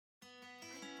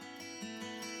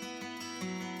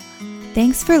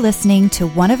Thanks for listening to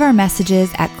one of our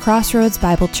messages at Crossroads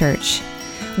Bible Church.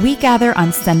 We gather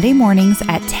on Sunday mornings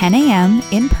at 10 a.m.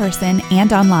 in person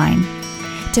and online.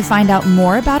 To find out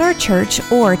more about our church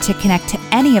or to connect to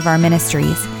any of our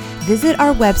ministries, visit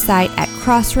our website at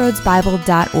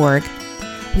crossroadsbible.org.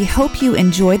 We hope you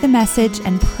enjoy the message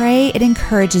and pray it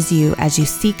encourages you as you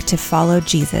seek to follow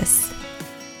Jesus.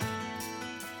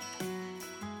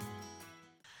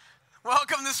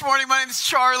 Welcome this morning. My name is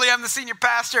Charlie. I'm the senior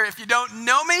pastor. If you don't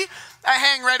know me, I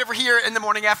hang right over here in the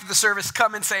morning after the service.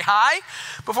 Come and say hi.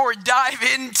 Before we dive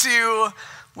into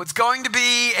what's going to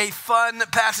be a fun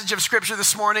passage of scripture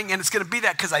this morning, and it's going to be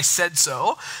that because I said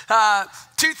so.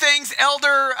 Two things,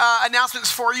 elder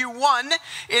announcements for you. One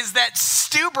is that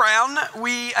Stu Brown,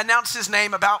 we announced his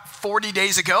name about 40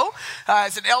 days ago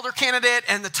as an elder candidate,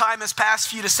 and the time has passed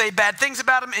for you to say bad things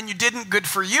about him, and you didn't. Good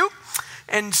for you.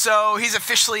 And so he's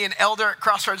officially an elder at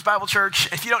Crossroads Bible Church.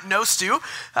 If you don't know Stu, you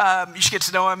should get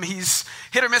to know him. He's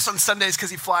hit or miss on Sundays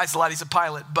because he flies a lot. He's a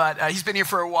pilot, but he's been here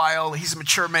for a while. He's a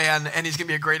mature man, and he's going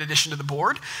to be a great addition to the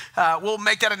board. We'll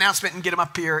make that announcement and get him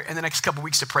up here in the next couple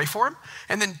weeks to pray for him.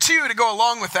 And then two, to go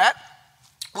along with that,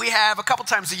 we have a couple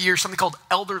times a year something called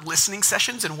elder listening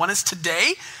sessions, and one is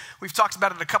today. We've talked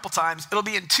about it a couple times. It'll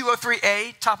be in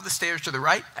 203A, top of the stairs to the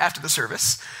right after the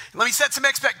service. And let me set some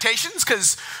expectations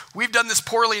because we've done this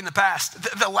poorly in the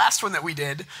past. The last one that we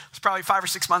did was probably 5 or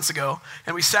 6 months ago,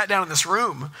 and we sat down in this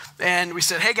room and we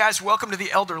said, hey guys, welcome to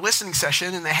the elder listening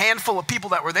session. And the handful of people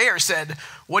that were there said,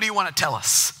 what do you want to tell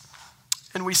us?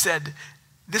 And we said,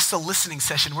 this is a listening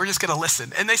session. We're just going to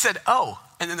listen. And they said, oh,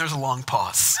 and then there's a long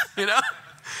pause, you know?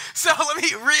 So let me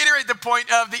reiterate the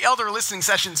point of the elder listening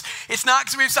sessions. It's not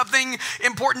because we have something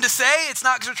important to say. It's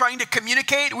not because we're trying to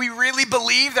communicate. We really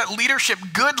believe that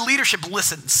good leadership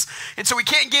listens. And so we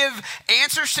can't give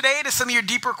answers today to some of your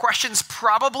deeper questions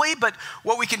probably, but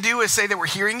what we can do is say that we're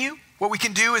hearing you. What we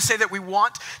can do is say that we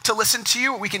want to listen to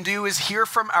you. What we can do is hear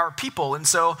from our people. And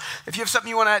so if you have something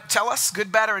you want to tell us,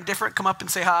 good, bad, or indifferent, come up and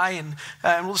say hi, and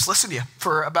we'll just listen to you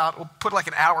for we'll put like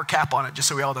an hour cap on it just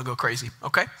so we all don't go crazy,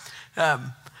 okay?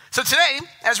 So today,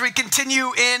 as we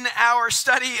continue in our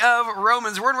study of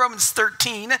Romans, we're in Romans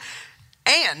 13,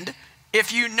 and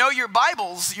if you know your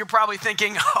Bibles, you're probably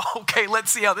thinking, okay,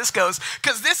 let's see how this goes,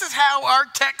 because this is how our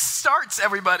text starts,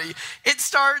 everybody. It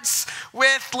starts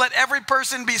with, let every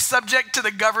person be subject to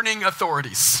the governing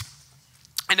authorities.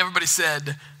 And everybody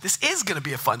said, this is going to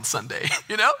be a fun Sunday,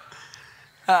 you know?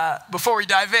 Before we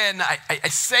dive in, I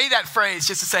say that phrase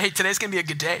just to say, hey, today's going to be a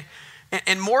good day.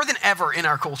 And more than ever in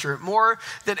our culture, more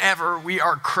than ever, we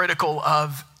are critical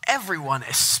of everyone,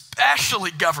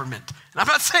 especially government. And I'm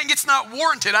not saying it's not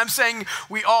warranted. I'm saying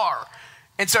we are.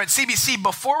 And so at CBC,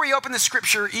 before we open the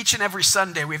scripture each and every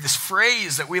Sunday, we have this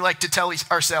phrase that we like to tell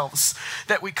ourselves,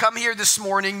 that we come here this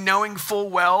morning knowing full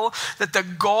well that the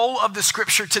goal of the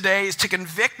scripture today is to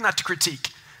convict, not to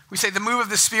critique. We say the move of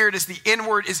the Spirit is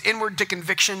inward to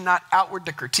conviction, not outward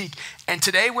to critique. And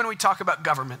today when we talk about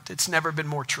government, it's never been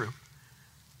more true.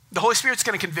 The Holy Spirit's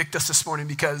going to convict us this morning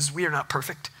because we are not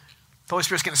perfect. The Holy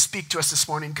Spirit's going to speak to us this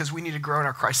morning because we need to grow in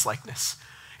our Christ-likeness.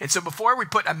 And so before we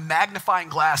put a magnifying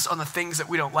glass on the things that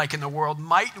we don't like in the world,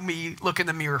 might we look in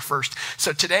the mirror first?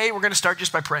 So today we're going to start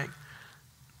just by praying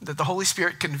that the Holy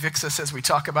Spirit convicts us as we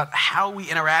talk about how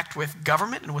we interact with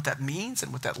government and what that means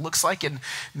and what that looks like and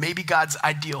maybe God's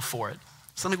ideal for it.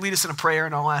 So let me lead us in a prayer,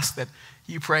 and I'll ask that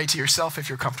you pray to yourself if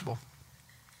you're comfortable.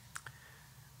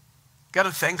 God,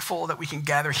 I'm thankful that we can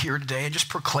gather here today and just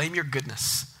proclaim your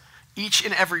goodness. Each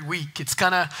and every week, it's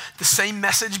kind of the same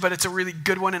message, but it's a really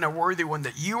good one and a worthy one,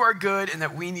 that you are good and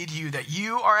that we need you, that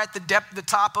you are at the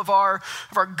top of our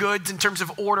goods in terms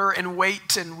of order and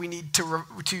weight, and we need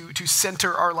to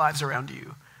center our lives around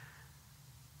you.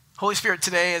 Holy Spirit,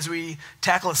 today as we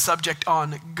tackle a subject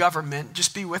on government,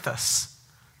 just be with us.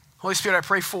 Holy Spirit, I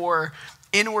pray for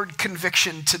inward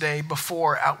conviction today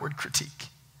before outward critique.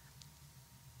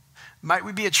 Might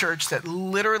we be a church that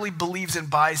literally believes and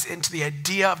buys into the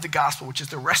idea of the gospel, which is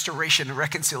the restoration and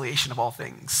reconciliation of all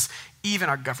things, even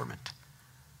our government.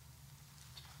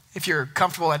 If you're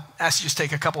comfortable, I'd ask you to just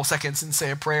take a couple of seconds and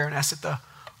say a prayer and ask that the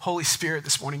Holy Spirit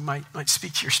this morning might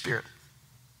speak to your spirit.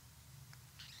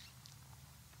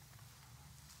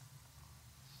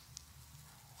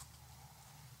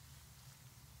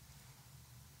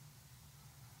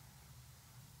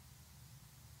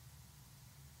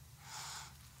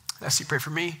 I ask you to pray for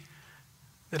me,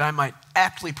 that I might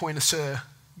aptly point us to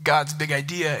God's big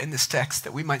idea in this text,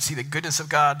 that we might see the goodness of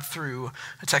God through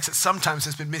a text that sometimes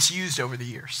has been misused over the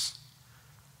years.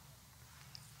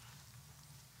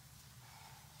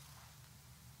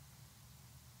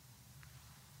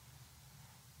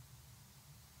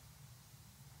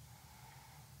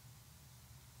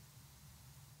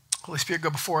 Holy Spirit, go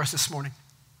before us this morning.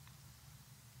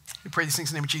 We pray these things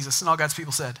in the name of Jesus. And all God's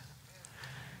people said.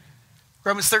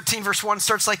 Romans 13 verse 1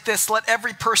 starts like this: let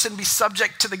every person be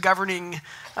subject to the governing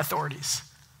authorities.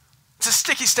 It's a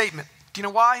sticky statement. Do you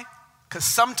know why? Because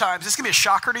sometimes, this can be a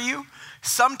shocker to you,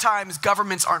 sometimes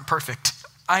governments aren't perfect.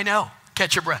 I know,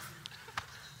 catch your breath.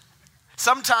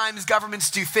 Sometimes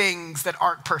governments do things that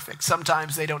aren't perfect.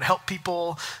 Sometimes they don't help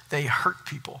people, they hurt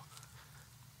people.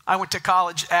 I went to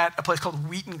college at a place called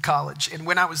Wheaton College, and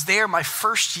when I was there my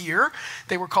first year,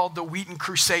 they were called the Wheaton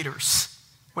Crusaders.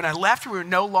 When I left, we were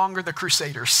no longer the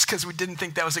Crusaders because we didn't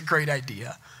think that was a great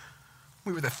idea.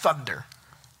 We were the Thunder.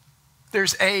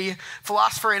 There's a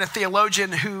philosopher and a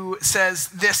theologian who says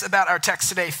this about our text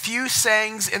today: few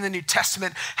sayings in the New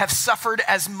Testament have suffered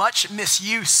as much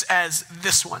misuse as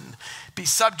this one. Be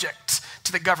subject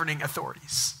to the governing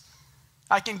authorities.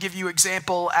 I can give you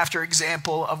example after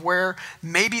example of where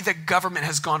maybe the government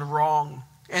has gone wrong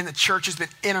and the church has been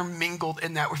intermingled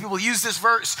in that, where people use this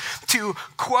verse to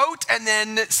quote and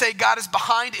then say God is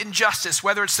behind injustice,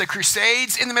 whether it's the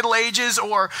Crusades in the Middle Ages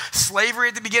or slavery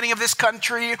at the beginning of this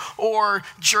country or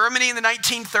Germany in the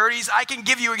 1930s. I can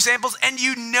give you examples, and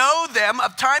you know them,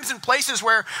 of times and places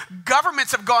where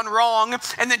governments have gone wrong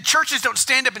and then churches don't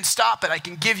stand up and stop it. I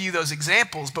can give you those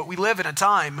examples, but we live in a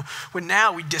time when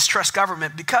now we distrust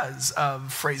government because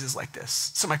of phrases like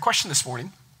this. So my question this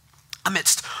morning,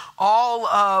 amidst all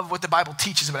of what the Bible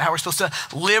teaches about how we're supposed to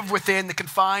live within the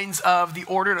confines of the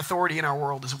order and authority in our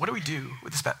world, is what do we do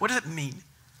with this? What does it mean?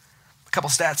 A couple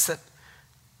stats that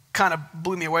kind of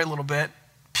blew me away a little bit.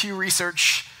 Pew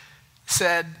Research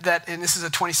said that, and this is a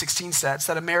 2016 stats,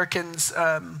 that Americans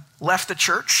left the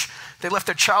church. They left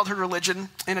their childhood religion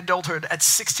in adulthood at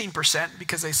 16%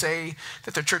 because they say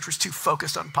that their church was too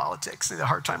focused on politics. They had a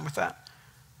hard time with that.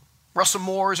 Russell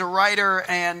Moore is a writer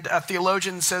and a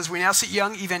theologian, says we now see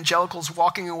young evangelicals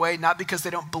walking away not because they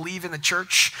don't believe in the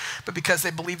church, but because they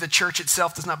believe the church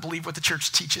itself does not believe what the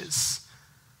church teaches.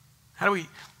 How do we,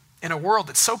 in a world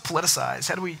that's so politicized,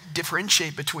 how do we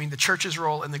differentiate between the church's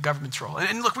role and the government's role?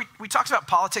 And look, we talked about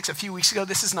politics a few weeks ago.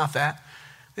 This is not that.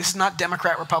 This is not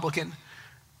Democrat, Republican.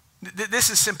 This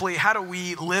is simply, how do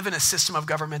we live in a system of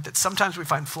government that sometimes we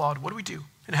find flawed? What do we do,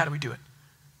 and how do we do it?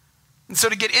 And so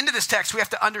to get into this text, we have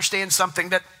to understand something,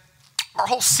 that our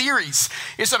whole series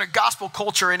is on a gospel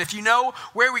culture. And if you know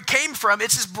where we came from,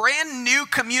 it's this brand new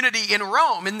community in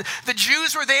Rome. And the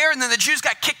Jews were there, and then the Jews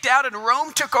got kicked out, and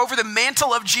Rome took over the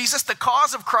mantle of Jesus, the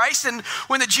cause of Christ. And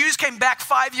when the Jews came back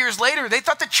 5 years later, they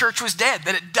thought the church was dead,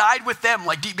 that it died with them.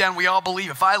 Like deep down, we all believe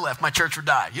if I left, my church would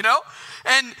die, you know?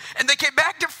 And they came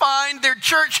back to find their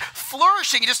church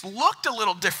flourishing. It just looked a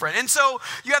little different. And so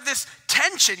you have this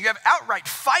tension, you have outright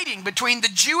fighting between the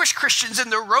Jewish Christians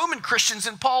and the Roman Christians.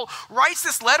 And Paul writes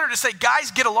this letter to say, guys,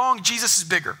 get along, Jesus is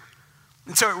bigger.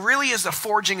 And so it really is the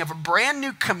forging of a brand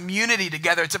new community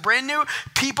together. It's a brand new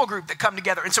people group that come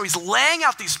together. And so he's laying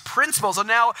out these principles on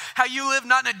now how you live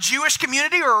not in a Jewish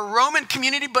community or a Roman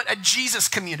community, but a Jesus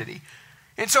community.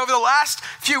 And so over the last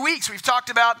few weeks, we've talked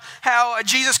about how a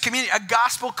Jesus community, a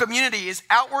gospel community, is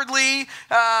outwardly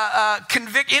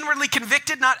inwardly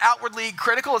convicted, not outwardly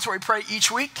critical. That's where we pray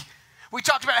each week. We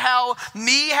talked about how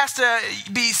me has to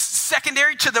be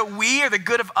secondary to the we, or the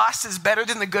good of us is better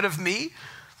than the good of me.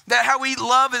 That how we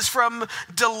love is from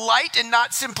delight and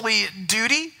not simply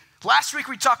duty. Last week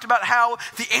we talked about how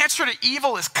the answer to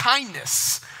evil is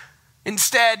kindness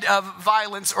instead of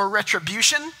violence or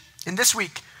retribution. And this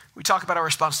week we talk about our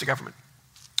response to government.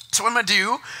 So what I'm going to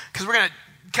do, because we're going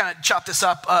to kind of chop this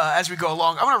up as we go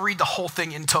along, I want to read the whole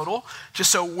thing in total,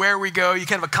 just so where we go, you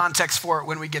kind of have a context for it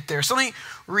when we get there. So let me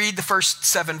read the first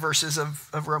 7 verses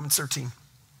of Romans 13.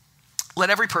 Let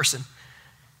every person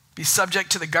be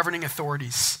subject to the governing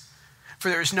authorities, for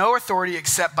there is no authority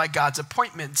except by God's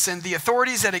appointments, and the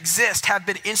authorities that exist have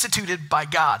been instituted by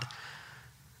God.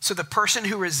 So the person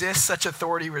who resists such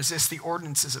authority resists the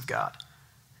ordinances of God.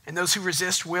 And those who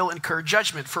resist will incur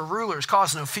judgment. For rulers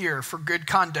cause no fear for good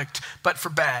conduct, but for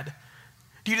bad.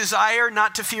 Do you desire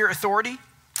not to fear authority?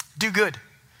 Do good,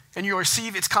 and you'll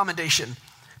receive its commendation,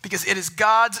 because it is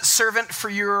God's servant for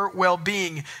your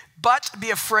well-being. But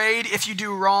be afraid if you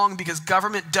do wrong, because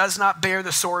government does not bear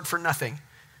the sword for nothing.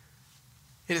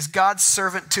 It is God's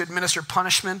servant to administer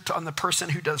punishment on the person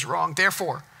who does wrong.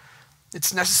 Therefore,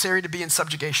 it's necessary to be in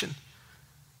subjugation,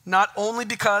 not only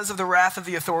because of the wrath of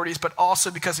the authorities, but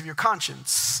also because of your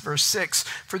conscience. Verse 6,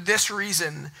 for this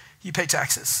reason you pay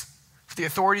taxes. For the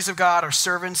authorities of God are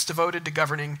servants devoted to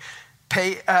governing.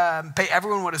 Pay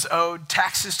everyone what is owed,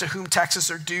 taxes to whom taxes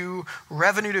are due,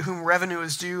 revenue to whom revenue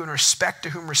is due, and respect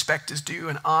to whom respect is due,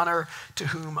 and honor to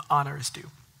whom honor is due.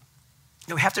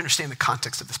 Now we have to understand the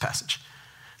context of this passage.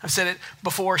 I've said it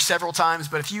before several times,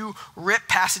 but if you rip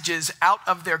passages out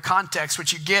of their context,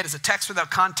 what you get is a text without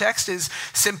context is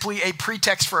simply a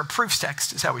pretext for a proofs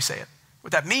text, is how we say it.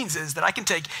 What that means is that I can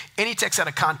take any text out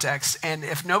of context, and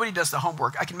if nobody does the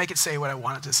homework, I can make it say what I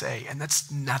want it to say, and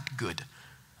that's not good.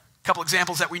 A couple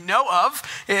examples that we know of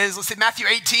is, let's say Matthew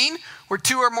 18, where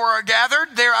 2 or more are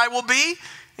gathered, there I will be.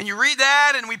 And you read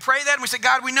that, and we pray that, and we say,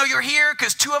 God, we know you're here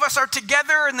because 2 of us are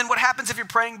together. And then what happens if you're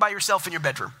praying by yourself in your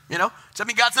bedroom? Does that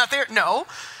mean God's not there? No.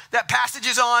 That passage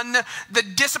is on the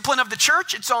discipline of the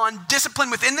church. It's on discipline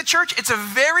within the church. It's a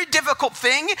very difficult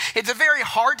thing. It's a very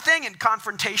hard thing in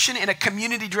confrontation in a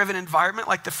community-driven environment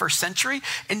like the first century.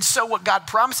 And so what God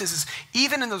promises is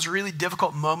even in those really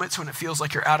difficult moments when it feels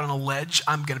like you're out on a ledge,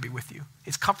 I'm going to be with you.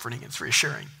 It's comforting. It's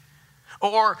reassuring.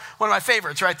 Or one of my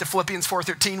favorites, right? The Philippians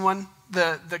 4:13 one.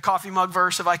 The coffee mug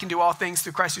verse of I can do all things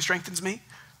through Christ who strengthens me.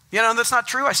 That's not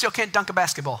true. I still can't dunk a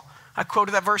basketball. I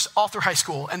quoted that verse all through high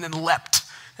school and then leapt,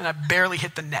 and I barely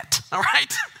hit the net, all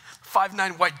right?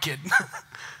 5'9" white kid.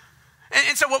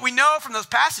 and so what we know from those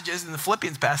passages, in the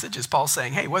Philippians passage, is Paul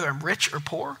saying, hey, whether I'm rich or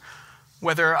poor,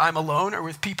 whether I'm alone or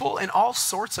with people, in all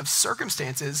sorts of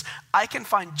circumstances, I can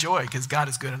find joy because God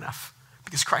is good enough,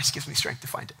 because Christ gives me strength to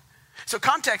find it. So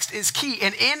context is key.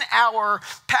 And in our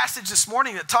passage this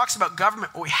morning that talks about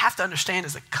government, what we have to understand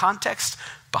is the context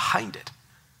behind it.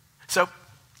 So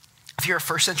if you're a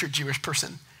first century Jewish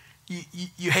person,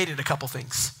 you hated a couple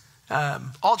things.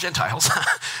 All Gentiles,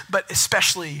 but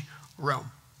especially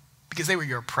Rome, because they were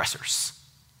your oppressors.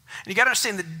 And you got to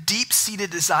understand the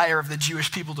deep-seated desire of the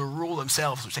Jewish people to rule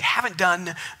themselves, which they haven't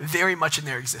done very much in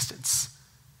their existence.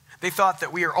 They thought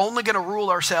that we are only going to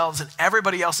rule ourselves and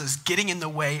everybody else is getting in the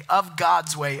way of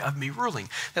God's way of me ruling.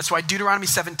 That's why Deuteronomy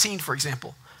 17, for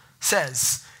example,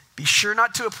 says, be sure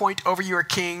not to appoint over you a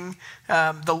king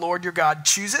the Lord your God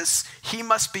chooses. He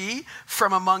must be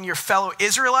from among your fellow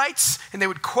Israelites. And they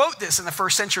would quote this in the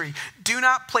first century. Do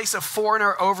not place a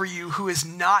foreigner over you who is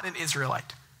not an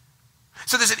Israelite.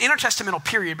 So there's an intertestamental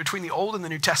period between the Old and the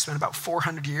New Testament, about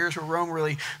 400 years, where Rome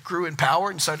really grew in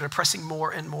power and started oppressing more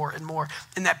and more and more.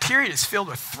 And that period is filled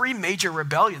with 3 major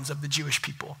rebellions of the Jewish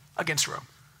people against Rome.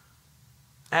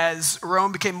 As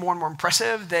Rome became more and more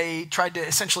impressive, they tried to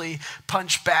essentially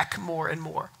punch back more and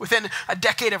more. Within a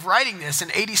decade of writing this,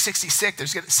 in AD 66,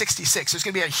 there's going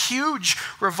to be a huge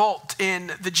revolt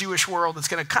in the Jewish world that's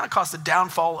going to kind of cause the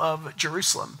downfall of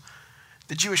Jerusalem.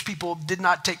 The Jewish people did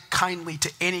not take kindly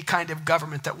to any kind of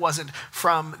government that wasn't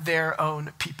from their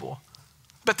own people.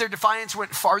 But their defiance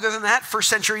went farther than that. First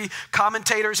century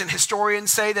commentators and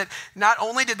historians say that not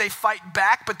only did they fight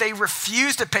back, but they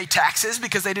refused to pay taxes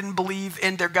because they didn't believe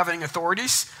in their governing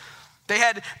authorities. They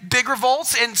had big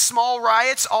revolts and small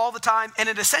riots all the time, and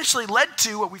it essentially led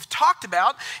to what we've talked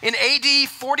about. In AD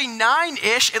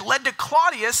 49-ish, it led to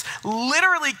Claudius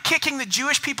literally kicking the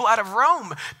Jewish people out of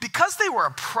Rome because they were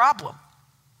a problem.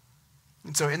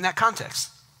 And so in that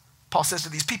context, Paul says to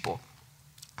these people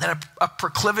that a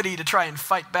proclivity to try and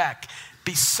fight back,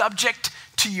 be subject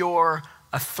to your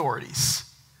authorities.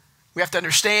 We have to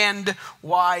understand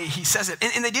why he says it.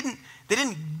 And they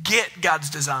didn't get God's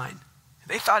design.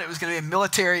 They thought it was going to be a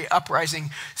military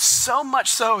uprising, so much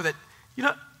so that, do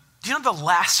you know the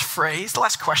last phrase, the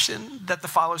last question that the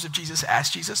followers of Jesus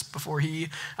asked Jesus before he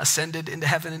ascended into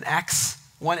heaven in Acts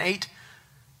 1:8?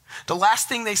 The last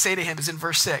thing they say to him is in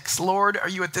verse 6, Lord, are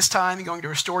you at this time going to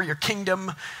restore your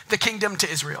kingdom, the kingdom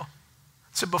to Israel?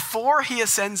 So before he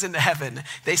ascends into heaven,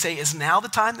 they say, is now the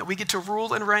time that we get to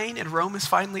rule and reign and Rome is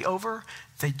finally over?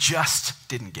 They just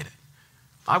didn't get it.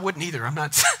 I wouldn't either. I'm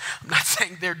not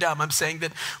saying they're dumb. I'm saying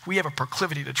that we have a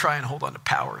proclivity to try and hold on to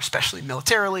power, especially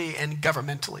militarily and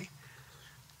governmentally.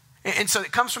 And so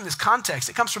it comes from this context.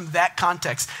 It comes from that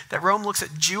context that Rome looks at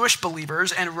Jewish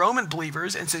believers and Roman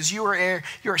believers and says, you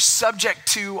are subject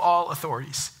to all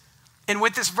authorities. And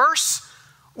with this verse,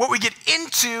 what we get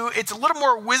into, it's a little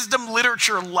more wisdom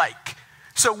literature-like.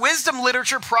 So wisdom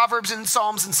literature, Proverbs and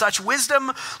Psalms and such,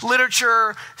 wisdom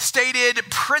literature stated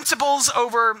principles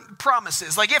over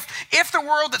promises. Like if the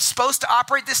world that's supposed to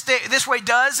operate this way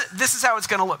does, this is how it's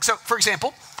going to look. So for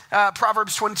example,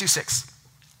 Proverbs 22:6.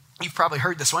 You've probably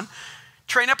heard this one.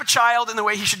 Train up a child in the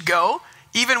way he should go.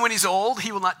 Even when he's old,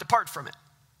 he will not depart from it.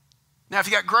 Now, if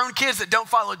you got grown kids that don't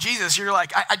follow Jesus, you're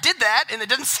like, I did that and it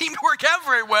doesn't seem to work out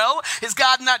very well. Is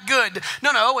God not good?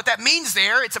 No, what that means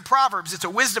there, it's a Proverbs, it's a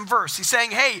wisdom verse. He's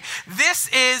saying, hey, this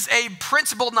is a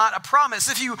principle, not a promise.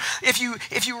 If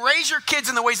you raise your kids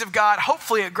in the ways of God,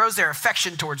 hopefully it grows their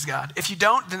affection towards God. If you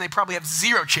don't, then they probably have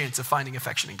zero chance of finding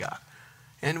affection in God.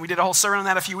 And we did a whole sermon on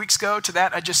that a few weeks ago. To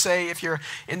that, I just say, if you're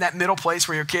in that middle place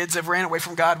where your kids have ran away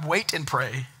from God, wait and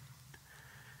pray.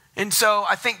 And so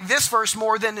I think this verse,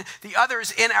 more than the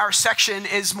others in our section,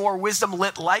 is more wisdom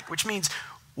lit like, which means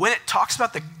when it talks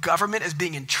about the government as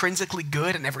being intrinsically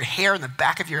good and every hair in the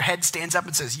back of your head stands up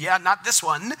and says, yeah, not this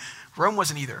one, Rome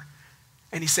wasn't either.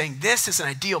 And he's saying this is an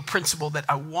ideal principle that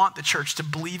I want the church to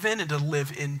believe in and to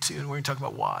live into, and we're going to talk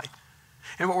about why.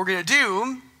 And what we're going to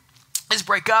do is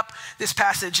break up this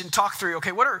passage and talk through,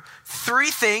 okay, what are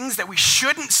 3 things that we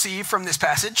shouldn't see from this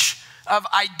passage of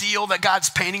ideal that God's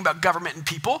painting about government and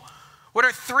people? What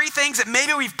are 3 things that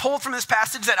maybe we've pulled from this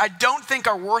passage that I don't think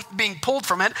are worth being pulled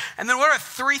from it? And then what are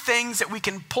 3 things that we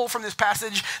can pull from this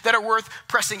passage that are worth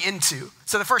pressing into?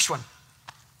 So the first one,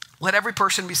 let every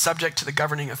person be subject to the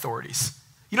governing authorities.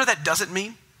 You know what that doesn't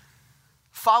mean?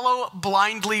 Follow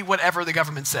blindly whatever the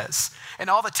government says. And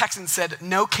all the Texans said,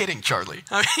 no kidding, Charlie.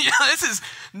 I mean, this is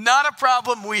not a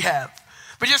problem we have.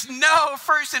 But just know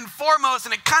first and foremost,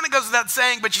 and it kind of goes without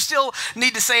saying, but you still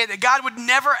need to say it, that God would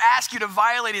never ask you to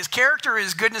violate his character or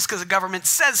his goodness because the government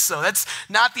says so. That's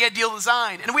not the ideal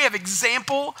design. And we have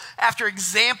example after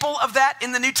example of that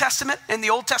in the New Testament, in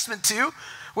the Old Testament too.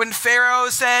 When Pharaoh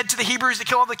said to the Hebrews to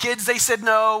kill all the kids, they said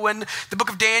no. When the book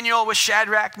of Daniel was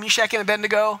Shadrach, Meshach, and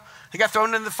Abednego, they got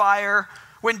thrown into the fire.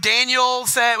 When Daniel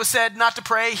was said not to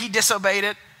pray, he disobeyed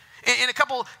it. In a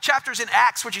couple chapters in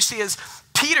Acts, what you see is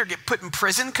Peter get put in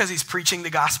prison because he's preaching the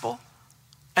gospel,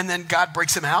 and then God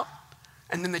breaks him out,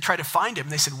 and then they try to find him.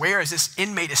 They said, where has this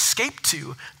inmate escaped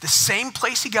to? The same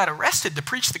place he got arrested to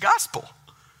preach the gospel.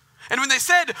 And when they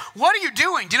said, what are you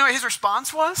doing? Do you know what his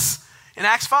response was? In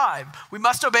Acts 5, we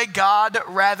must obey God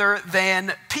rather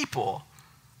than people.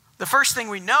 The first thing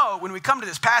we know when we come to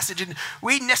this passage, and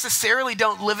we necessarily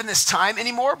don't live in this time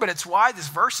anymore, but it's why this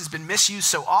verse has been misused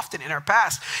so often in our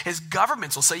past, is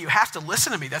governments will say, you have to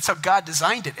listen to me. That's how God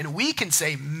designed it. And we can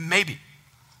say, maybe,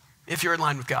 if you're in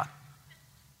line with God.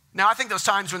 Now, I think those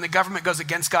times when the government goes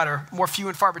against God are more few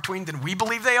and far between than we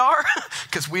believe they are,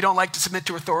 because we don't like to submit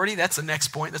to authority. That's the next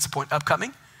point. That's a point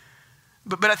upcoming.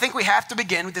 But I think we have to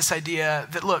begin with this idea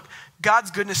that, look,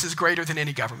 God's goodness is greater than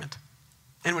any government.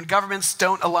 And when governments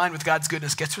don't align with God's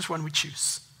goodness, guess which one we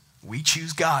choose? We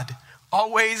choose God,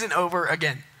 always and over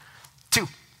again. 2,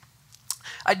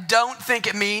 I don't think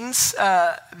it means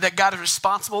that God is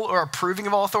responsible or approving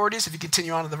of all authorities, if you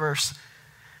continue on to the verse.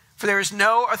 For there is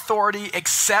no authority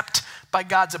except by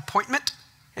God's appointment,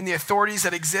 and the authorities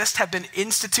that exist have been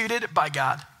instituted by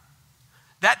God.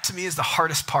 That, to me, is the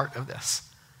hardest part of this.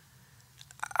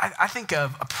 I think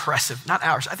of oppressive, not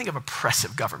ours, I think of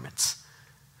oppressive governments.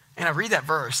 And I read that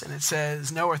verse and it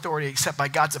says, no authority except by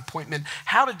God's appointment.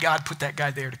 How did God put that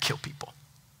guy there to kill people?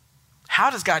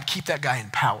 How does God keep that guy in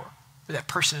power, or that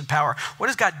person in power? What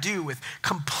does God do with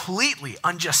completely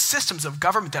unjust systems of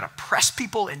government that oppress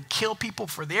people and kill people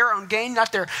for their own gain,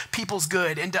 not their people's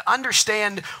good? And to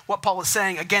understand what Paul is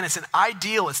saying, again, it's an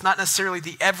ideal. It's not necessarily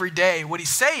the everyday. What he's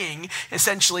saying,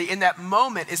 essentially, in that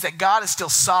moment is that God is still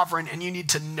sovereign, and you need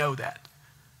to know that.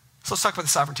 So let's talk about the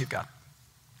sovereignty of God.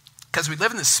 Because we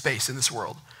live in this space, in this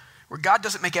world, where God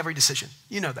doesn't make every decision.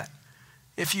 You know that.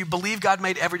 If you believe God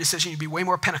made every decision, you'd be way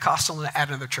more Pentecostal than to add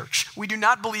another church. We do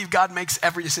not believe God makes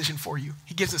every decision for you.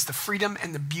 He gives us the freedom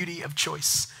and the beauty of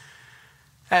choice.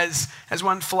 As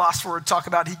one philosopher would talk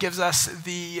about, he gives us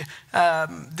the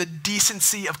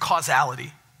decency of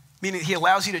causality, meaning he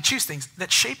allows you to choose things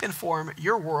that shape and form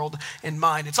your world and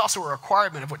mine. It's also a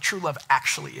requirement of what true love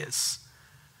actually is.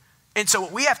 And so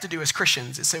what we have to do as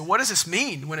Christians is say, what does this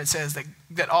mean when it says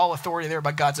that all authority there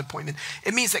by God's appointment?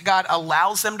 It means that God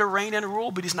allows them to reign and rule,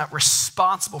 but he's not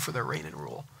responsible for their reign and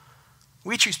rule.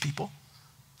 We choose people.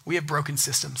 We have broken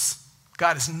systems.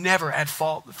 God is never at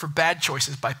fault for bad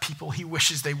choices by people. He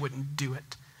wishes they wouldn't do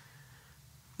it.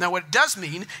 Now, what it does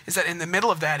mean is that in the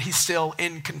middle of that, he's still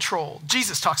in control.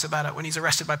 Jesus talks about it when he's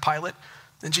arrested by Pilate.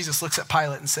 Then Jesus looks at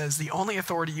Pilate and says, the only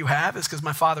authority you have is because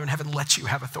my Father in heaven lets you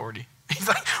have authority. He's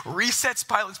like, resets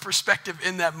Pilate's perspective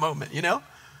in that moment, you know?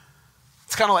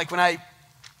 It's kind of like when I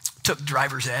took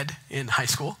driver's ed in high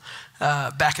school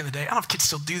back in the day. I don't know if kids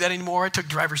still do that anymore. I took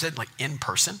driver's ed like in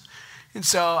person. And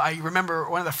so I remember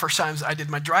one of the first times I did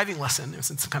my driving lesson, it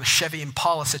was in some kind of Chevy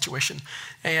Impala situation.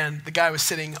 And the guy was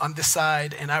sitting on this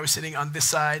side and I was sitting on this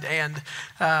side. And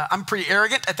I'm pretty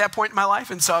arrogant at that point in my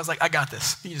life. And so I was like, I got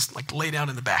this. You just like lay down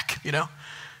in the back, you know?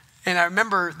 And I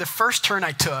remember the first turn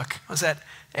I took was at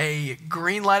a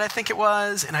green light, I think it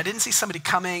was, and I didn't see somebody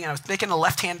coming, and I was making a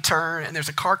left-hand turn, and there's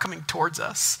a car coming towards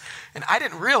us. And I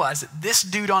didn't realize that this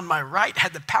dude on my right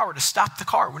had the power to stop the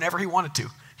car whenever he wanted to.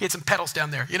 He had some pedals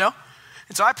down there, you know?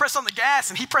 And so I press on the gas,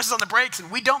 and he presses on the brakes,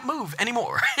 and we don't move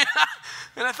anymore.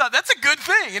 And I thought, that's a good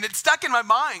thing. And it stuck in my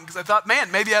mind, because I thought,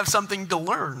 man, maybe I have something to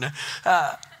learn.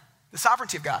 The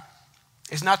sovereignty of God.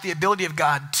 is not the ability of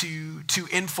God to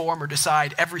inform or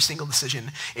decide every single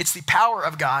decision. It's the power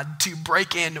of God to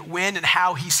break in when and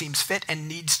how he seems fit and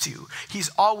needs to. He's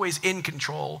always in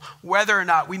control, whether or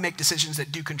not we make decisions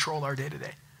that do control our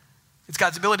day-to-day. It's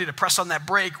God's ability to press on that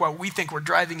brake while we think we're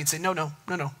driving and say, no.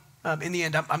 In the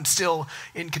end, I'm still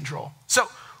in control. So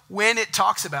when it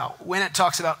talks about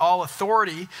all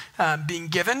authority being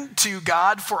given to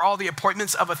God for all the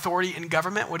appointments of authority in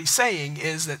government, what he's saying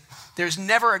is that there's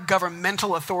never a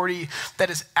governmental authority that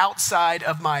is outside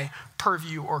of my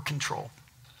purview or control.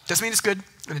 Doesn't mean it's good,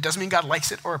 and it doesn't mean God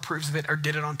likes it or approves of it or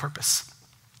did it on purpose.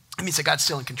 It means that God's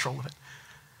still in control of it.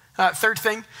 Third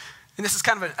thing, and this is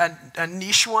kind of a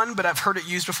niche one, but I've heard it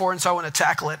used before, and so I want to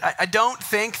tackle it. I don't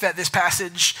think that this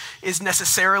passage is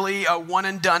necessarily a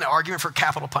one-and-done argument for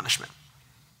capital punishment.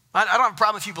 I don't have a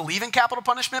problem if you believe in capital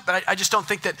punishment, but I just don't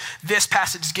think that this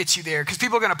passage gets you there, because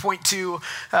people are going to point to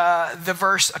the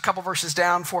verse, a couple verses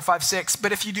down, 4, 5, 6.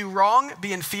 But if you do wrong,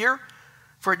 be in fear,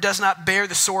 for it does not bear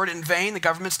the sword in vain, the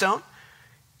governments don't.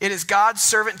 It is God's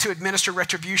servant to administer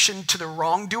retribution to the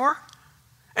wrongdoer.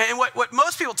 And what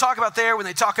most people talk about there when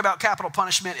they talk about capital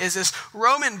punishment is this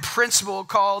Roman principle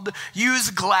called jus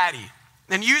gladi.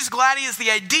 And jus gladi is the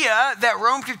idea that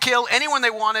Rome could kill anyone they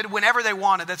wanted whenever they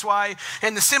wanted. That's why,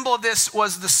 and the symbol of this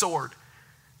was the sword.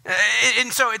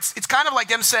 And so it's kind of like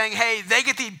them saying, hey, they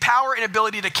get the power and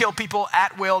ability to kill people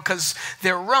at will because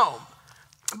they're Rome.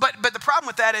 But the problem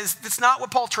with that is that's not what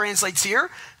Paul translates here.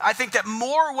 I think that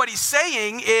more what he's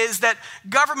saying is that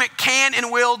government can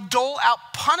and will dole out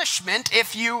punishment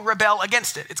if you rebel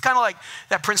against it. It's kind of like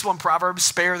that principle in Proverbs,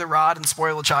 spare the rod and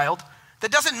spoil the child.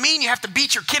 That doesn't mean you have to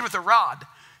beat your kid with a rod.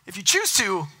 If you choose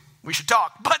to, we should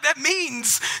talk. But that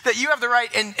means that you have the right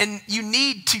and you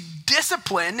need to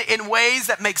discipline in ways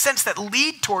that make sense, that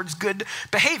lead towards good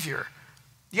behavior.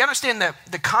 You understand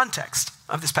the context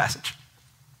of this passage.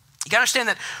 You gotta understand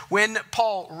that when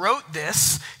Paul wrote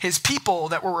this, his people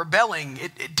that were rebelling,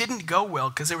 it didn't go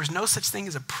well because there was no such thing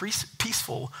as a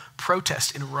peaceful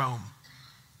protest in Rome.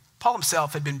 Paul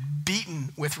himself had been beaten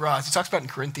with rods. He talks about in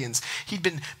Corinthians, he'd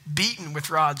been beaten with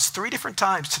rods 3 different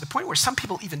times to the point where some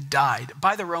people even died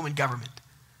by the Roman government.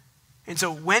 And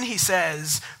so when he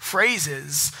says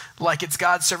phrases like it's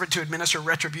God's servant to administer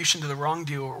retribution to the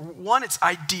wrongdoer, 1, it's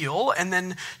ideal, and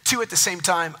then 2, at the same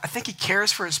time, I think he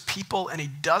cares for his people and he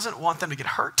doesn't want them to get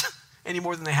hurt any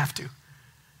more than they have to.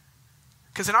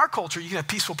 Because in our culture, you can have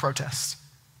peaceful protests.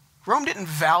 Rome didn't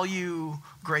value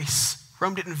grace.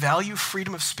 Rome didn't value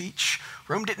freedom of speech.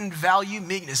 Rome didn't value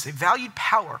meekness. They valued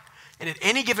power. And at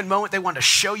any given moment, they wanted to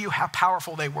show you how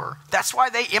powerful they were. That's why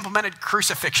they implemented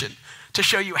crucifixion, to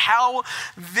show you how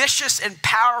vicious and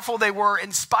powerful they were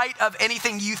in spite of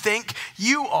anything you think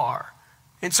you are.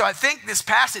 And so I think this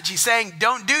passage, he's saying,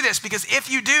 don't do this, because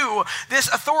if you do, this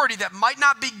authority that might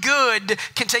not be good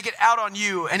can take it out on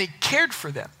you. And he cared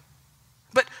for them.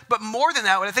 But more than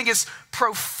that, what I think is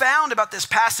profound about this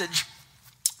passage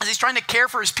is he's trying to care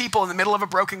for his people in the middle of a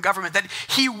broken government that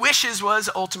he wishes was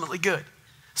ultimately good.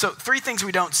 So 3 things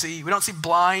we don't see. We don't see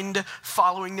blind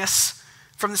followingness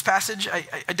from this passage.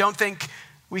 I don't think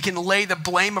we can lay the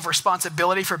blame of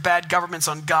responsibility for bad governments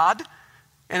on God.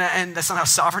 And that's not how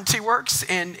sovereignty works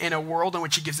in a world in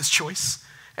which he gives us choice.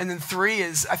 And then 3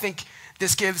 is, I think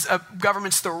this gives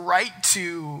governments the right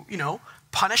to,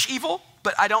 punish evil,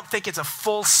 but I don't think it's a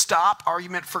full stop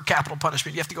argument for capital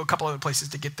punishment. You have to go a couple other places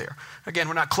to get there. Again,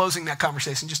 we're not closing that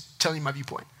conversation, just telling you my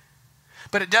viewpoint.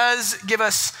 But it does give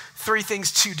us 3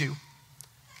 things to do.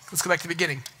 Let's go back to the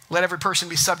beginning. Let every person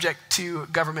be subject to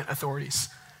government authorities.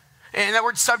 And that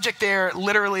word subject there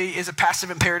literally is a passive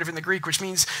imperative in the Greek, which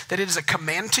means that it is a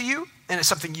command to you and it's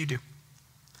something you do.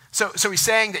 So he's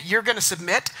saying that you're going to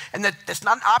submit, and that's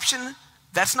not an option.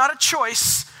 That's not a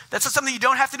choice. That's not something you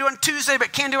don't have to do on Tuesday,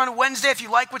 but can do on Wednesday if you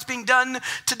like what's being done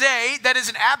today. That is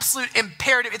an absolute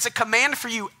imperative. It's a command for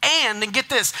you. And get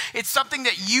this, it's something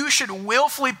that you should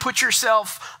willfully put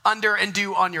yourself under and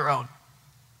do on your own,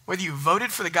 whether you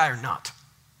voted for the guy or not.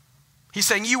 He's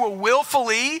saying you will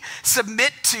willfully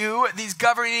submit to these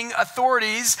governing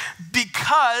authorities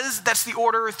because that's the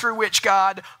order through which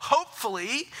God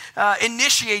hopefully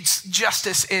initiates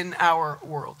justice in our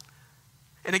world.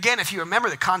 And again, if you remember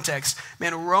the context,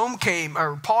 Paul came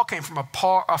from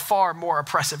a far more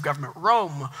oppressive government.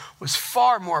 Rome was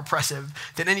far more oppressive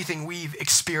than anything we've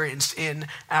experienced in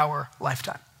our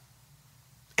lifetime.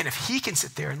 And if he can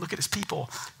sit there and look at his people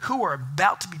who are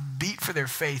about to be beat for their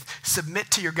faith, submit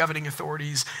to your governing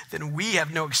authorities, then we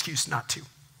have no excuse not to.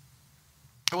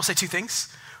 I will say 2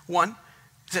 things. 1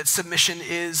 is that submission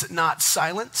is not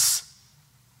silence.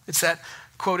 It's that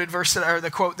quoted verse the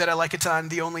quote that I like it on,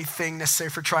 the only thing necessary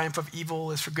for triumph of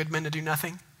evil is for good men to do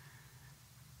nothing.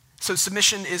 So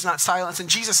submission is not silence, and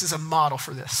Jesus is a model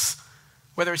for this.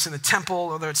 Whether it's in the temple,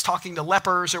 whether it's talking to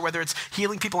lepers, or whether it's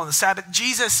healing people on the Sabbath,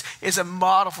 Jesus is a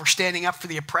model for standing up for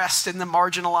the oppressed and the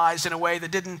marginalized in a way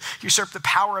that didn't usurp the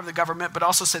power of the government, but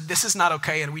also said this is not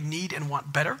okay and we need and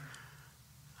want better.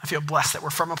 I feel blessed that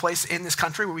we're from a place in this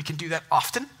country where we can do that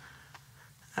often.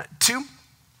 2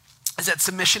 is that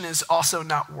submission is also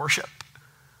not worship.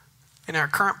 In our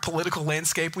current political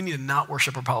landscape, we need to not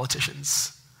worship our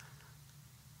politicians.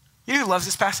 You know who loves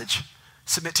this passage?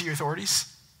 Submit to your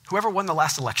authorities. Whoever won the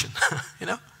last election, you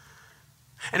know?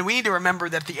 And we need to remember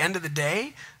that at the end of the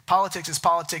day, politics is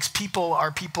politics, people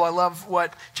are people. I love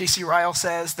what J.C. Ryle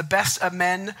says, the best of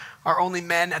men are only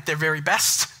men at their very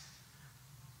best.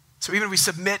 So even if we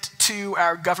submit to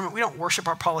our government, we don't worship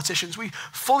our politicians. We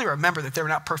fully remember that they're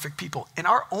not perfect people. And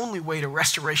our only way to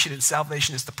restoration and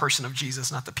salvation is the person of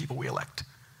Jesus, not the people we elect.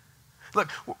 Look,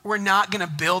 we're not going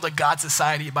to build a God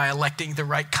society by electing the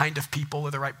right kind of people or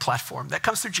the right platform. That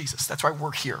comes through Jesus. That's why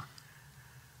we're here.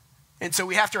 And so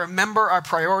we have to remember our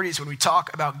priorities when we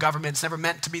talk about government. It's never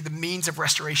meant to be the means of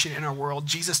restoration in our world.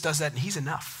 Jesus does that, and he's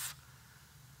enough.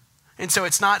 And so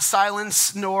it's not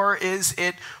silence, nor is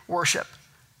it worship.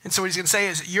 And so what he's going to say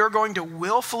is, you're going to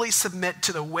willfully submit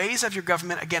to the ways of your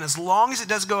government, again, as long as it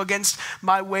does go against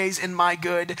my ways and my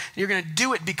good. You're going to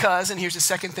do it because, and here's the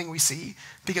second thing we see,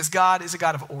 because God is a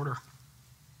God of order.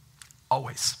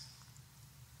 Always.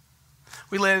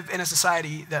 We live in a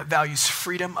society that values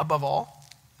freedom above all,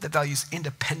 that values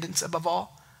independence above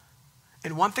all.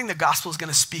 And one thing the gospel is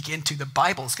going to speak into, the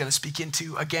Bible is going to speak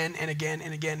into again and again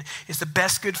and again, is the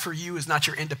best good for you is not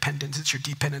your independence, it's your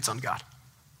dependence on God.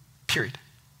 Period.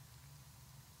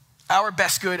 Our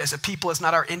best good as a people is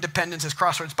not our independence as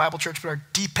Crossroads Bible Church, but our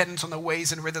dependence on the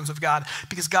ways and rhythms of God,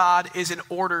 because God is an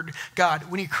ordered God.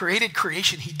 When he created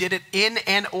creation, he did it in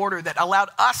an order that allowed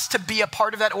us to be a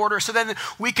part of that order, so then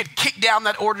we could kick down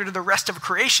that order to the rest of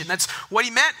creation. That's what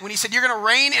he meant when he said, you're going to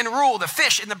reign and rule the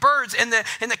fish and the birds and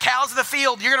the cows of the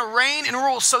field. You're going to reign and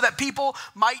rule so that people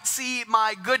might see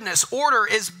my goodness. Order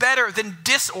is better than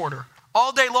disorder.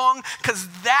 All day long, because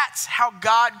that's how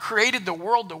God created the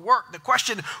world to work. The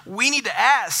question we need to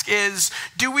ask is,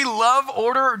 do we love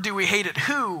order or do we hate it?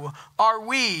 Who are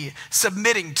we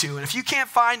submitting to? And if you can't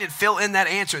find and fill in that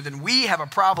answer, then we have a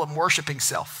problem worshiping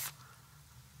self.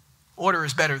 Order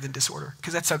is better than disorder,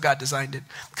 because that's how God designed it,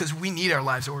 because we need our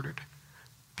lives ordered,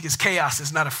 because chaos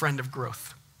is not a friend of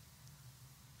growth.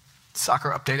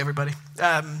 Soccer update, everybody.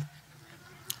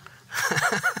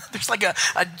 There's like a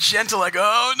gentle, like,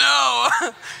 oh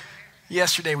no.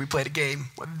 Yesterday we played a game.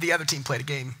 The other team played a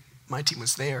game. My team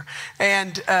was there.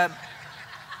 And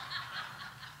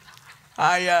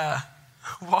I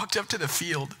walked up to the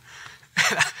field.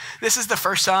 This is the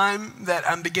first time that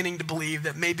I'm beginning to believe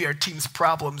that maybe our team's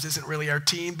problems isn't really our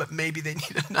team, but maybe they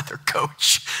need another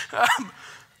coach.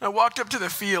 I walked up to the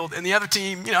field, and the other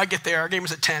team, I get there. Our game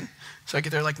was at 10. So I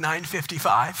get there like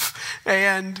 9:55,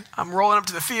 and I'm rolling up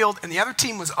to the field, and the other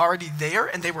team was already there,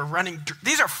 and they were running.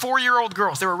 These are 4-year-old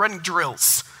girls. They were running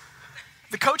drills.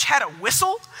 The coach had a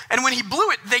whistle, and when he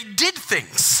blew it, they did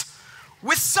things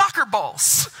with soccer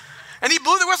balls. And he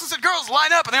blew the whistle and said, girls,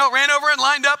 line up, and they all ran over and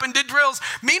lined up and did drills.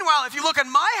 Meanwhile, if you look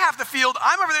on my half the field,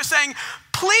 I'm over there saying,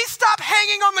 please stop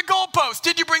hanging on the goalpost.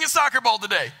 Did you bring a soccer ball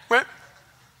today? Right?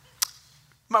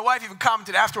 My wife even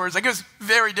commented afterwards, like, it was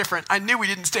very different. I knew we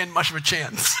didn't stand much of a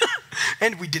chance,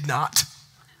 and we did not.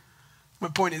 My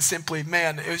point is simply,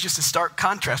 man, it was just a stark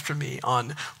contrast for me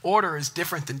on order is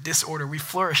different than disorder. We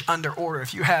flourish under order.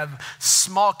 If you have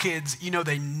small kids,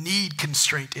 they need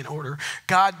constraint in order.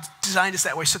 God designed us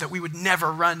that way so that we would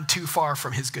never run too far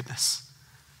from his goodness.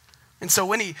 And so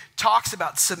when he talks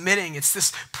about submitting, it's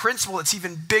this principle that's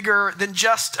even bigger than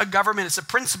just a government. It's a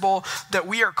principle that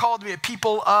we are called to be a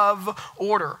people of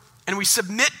order. And we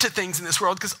submit to things in this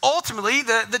world because ultimately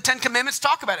the Ten Commandments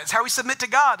talk about it. It's how we submit to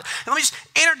God. And let me just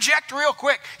interject real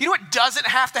quick. You know what doesn't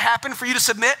have to happen for you to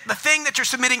submit? The thing that you're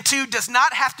submitting to does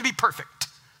not have to be perfect.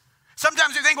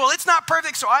 Sometimes we think, well, it's not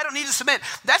perfect, so I don't need to submit.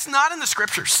 That's not in the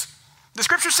scriptures. The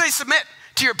scriptures say submit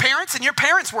to your parents, and your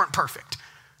parents weren't perfect.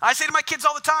 I say to my kids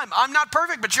all the time, I'm not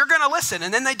perfect, but you're going to listen,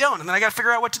 and then they don't, and then I got to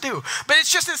figure out what to do. But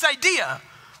it's just this idea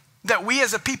that we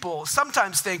as a people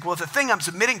sometimes think, well, if the thing I'm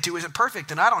submitting to isn't perfect,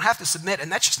 then I don't have to submit,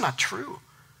 and that's just not true.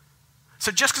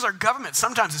 So just because our government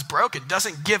sometimes is broken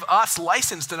doesn't give us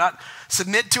license to not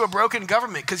submit to a broken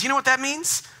government, because you know what that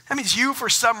means? That means you, for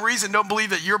some reason, don't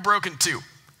believe that you're broken too.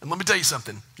 And let me tell you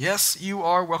something. Yes, you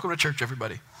are welcome to church,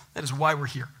 everybody. That is why we're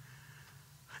here.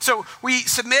 So we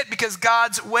submit because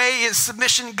God's way is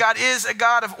submission. God is a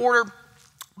God of order.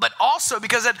 but also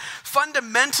because that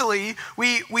fundamentally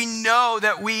we know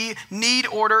that we need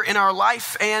order in our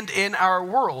life and in our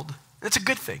world. It's a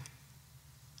good thing.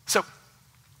 So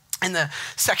in the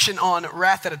section on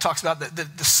wrath that it talks about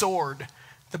the sword,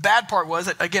 the bad part was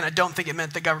that, again, I don't think it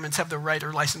meant that governments have the right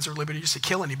or license or liberty just to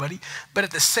kill anybody, but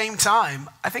at the same time,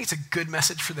 I think it's a good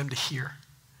message for them to hear.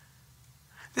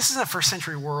 This is a first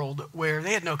century world where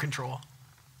they had no control.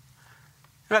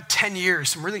 In about 10 years,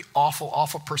 some really awful,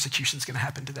 awful persecution is going to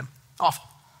happen to them. Awful.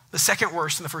 The second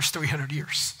worst in the first 300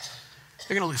 years.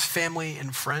 They're going to lose family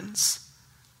and friends.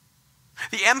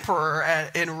 The emperor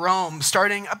in Rome,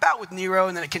 starting about with Nero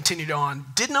and then it continued on,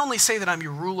 didn't only say that I'm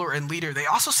your ruler and leader, they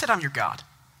also said I'm your God.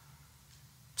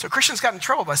 So Christians got in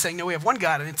trouble by saying, no, we have one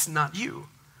God and it's not you.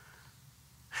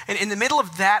 And in the middle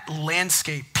of that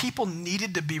landscape, people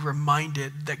needed to be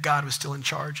reminded that God was still in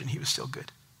charge and he was still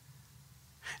good.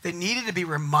 They needed to be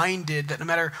reminded that no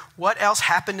matter what else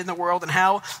happened in the world and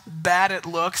how bad it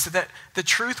looks, that the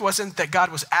truth wasn't that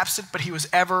God was absent, but he was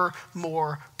ever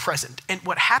more present. And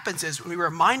what happens is when we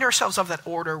remind ourselves of that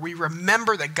order, we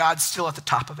remember that God's still at the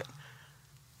top of it,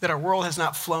 that our world has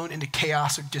not flown into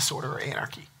chaos or disorder or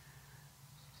anarchy.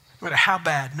 No matter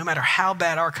how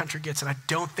bad our country gets, and I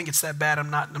don't think it's that bad,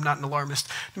 I'm not an alarmist,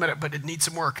 but it needs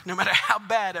some work. No matter how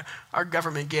bad our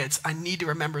government gets, I need to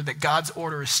remember that God's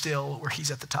order is still where he's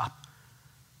at the top.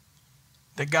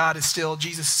 That God is still,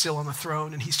 Jesus is still on the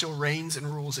throne, and he still reigns and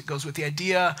rules. It goes with the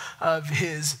idea of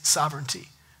his sovereignty.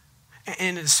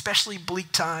 In an especially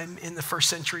bleak time in the first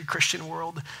century Christian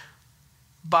world,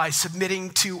 by submitting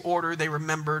to order, they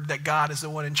remembered that God is the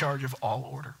one in charge of all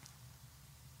order.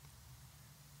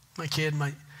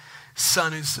 My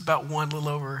son, who's about one, a little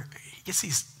over, he gets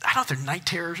these, I don't know if they're night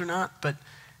terrors or not, but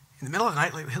in the middle of the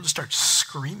night, he'll just start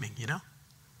screaming, you know?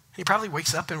 He probably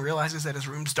wakes up and realizes that his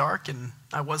room's dark and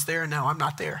I was there and now I'm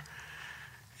not there.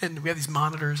 And we have these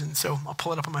monitors, and so I'll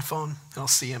pull it up on my phone and I'll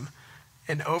see him.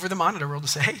 And over the monitor, we'll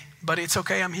just say, hey, buddy, it's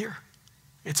okay, I'm here.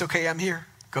 It's okay, I'm here.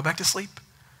 Go back to sleep.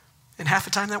 And half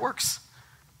the time that works.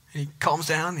 And he calms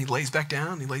down, he lays back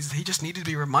down, he just needed to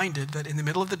be reminded that in the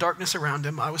middle of the darkness around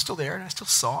him, I was still there, and I still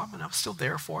saw him, and I was still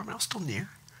there for him, and I was still near.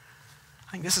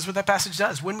 I think this is what that passage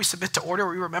does. When we submit to order,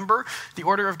 we remember the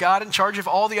order of God in charge of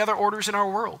all the other orders in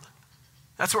our world.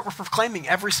 That's what we're proclaiming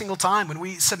every single time. When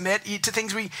we submit to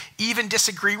things we even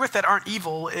disagree with that aren't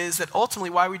evil, is that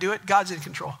ultimately why we do it, God's in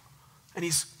control, and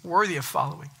he's worthy of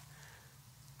following.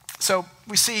 So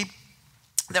we see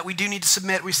that we do need to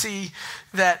submit. We see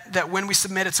that when we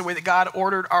submit, it's the way that God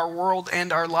ordered our world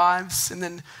and our lives. And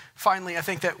then finally, I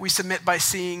think that we submit by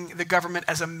seeing the government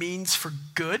as a means for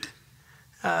good.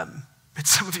 And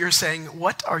some of you are saying,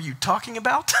 what are you talking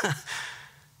about?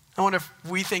 I wonder if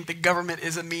we think the government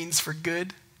is a means for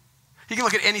good. You can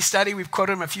look at any study. We've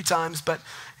quoted them a few times, but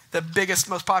the biggest,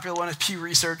 most popular one is Pew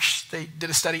Research. They did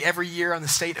a study every year on the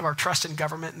state of our trust in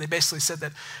government, and they basically said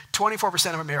that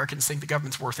 24% of Americans think the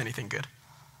government's worth anything good.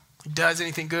 Does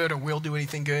anything good or will do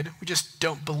anything good. We just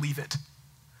don't believe it.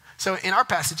 So in our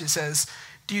passage it says,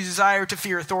 do you desire to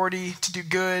fear authority, to do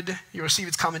good? You'll receive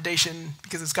its commendation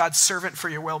because it's God's servant for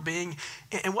your well-being.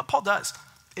 And what Paul does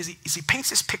is he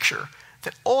paints this picture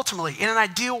that ultimately, in an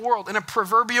ideal world, in a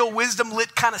proverbial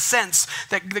wisdom-lit kind of sense,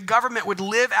 that the government would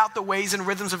live out the ways and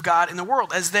rhythms of God in the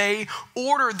world as they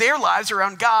order their lives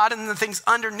around God, and the things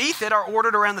underneath it are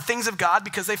ordered around the things of God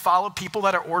because they follow people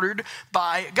that are ordered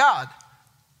by God.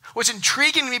 What's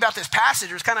intriguing to me about this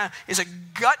passage, which kind of is a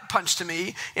gut punch to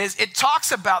me, is it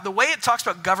talks about, the way it talks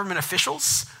about government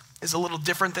officials is a little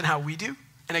different than how we do.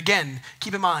 And again,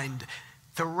 keep in mind,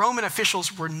 the Roman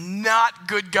officials were not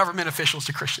good government officials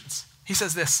to Christians. He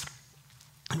says this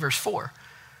in verse 4,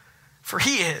 for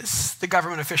he is, the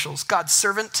government officials, God's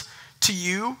servant to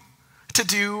you, to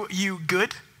do you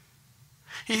good.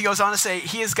 He goes on to say,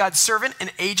 he is God's servant, an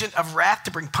agent of wrath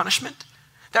to bring punishment.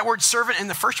 That word servant in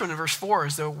the first one in verse 4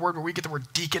 is the word where we get the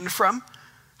word deacon from.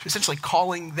 So essentially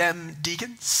calling them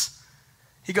deacons.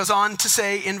 He goes on to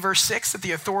say in verse 6 that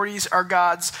the authorities are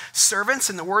God's servants,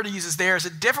 and the word he uses there is a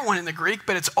different one in the Greek,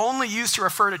 but it's only used to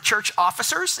refer to church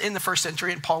officers in the first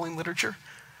century in Pauline literature.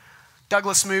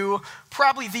 Douglas Moo,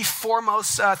 probably the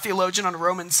foremost theologian on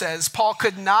Romans, says Paul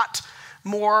could not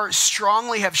more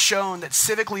strongly have shown that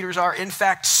civic leaders are in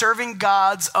fact serving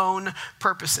God's own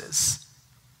purposes.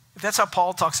 If that's how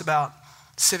Paul talks about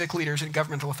civic leaders and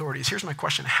governmental authorities, here's my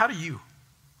question. How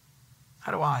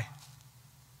do I?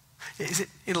 Is it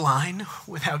in line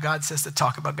with how God says to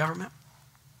talk about government?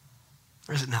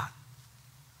 Or is it not?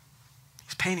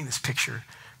 He's painting this picture.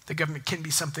 The government can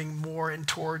be something more and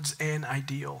towards an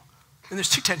ideal. And there's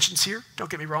two tensions here. Don't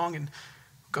get me wrong, and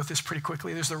we'll go through this pretty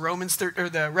quickly. There's the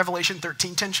Revelation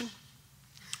 13 tension,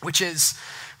 which is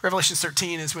Revelation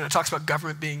 13 is when it talks about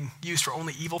government being used for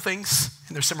only evil things,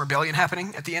 and there's some rebellion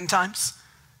happening at the end times.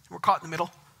 We're caught in the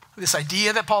middle. This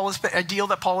ideal that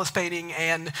Paul is painting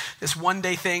and this one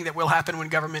day thing that will happen when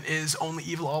government is only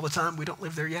evil all the time. We don't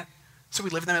live there yet. So we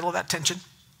live in the middle of that tension,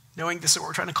 knowing this is what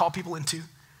we're trying to call people into.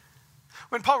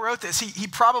 When Paul wrote this, he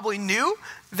probably knew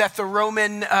that the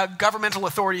Roman governmental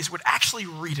authorities would actually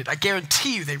read it. I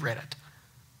guarantee you they read it.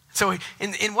 So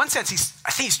in one sense,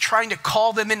 I think he's trying to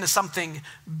call them into something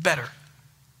better.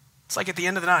 It's like at the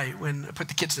end of the night when I put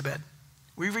the kids to bed.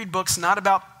 We read books not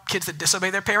about kids that disobey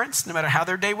their parents, no matter how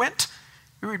their day went.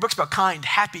 We read books about kind,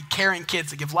 happy, caring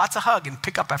kids that give lots of hug and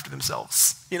pick up after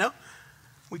themselves, you know?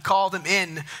 We call them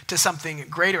in to something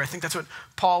greater. I think that's what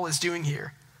Paul is doing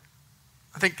here.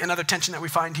 I think another tension that we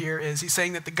find here is he's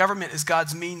saying that the government is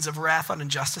God's means of wrath on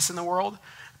injustice in the world.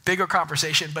 Bigger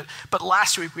conversation, but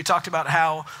last week we talked about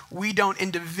how we don't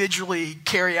individually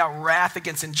carry out wrath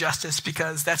against injustice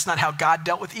because that's not how God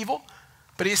dealt with evil.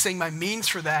 But he's saying my means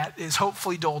for that is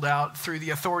hopefully doled out through the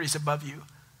authorities above you.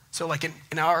 So like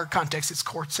in our context, it's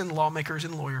courts and lawmakers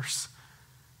and lawyers.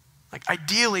 Like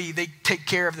ideally, they take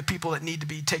care of the people that need to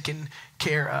be taken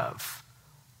care of.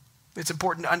 It's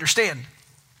important to understand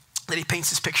that he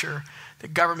paints this picture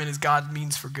that government is God's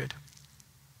means for good.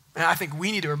 And I think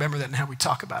we need to remember that in how we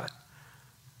talk about it,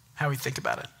 how we think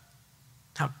about it,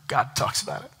 how God talks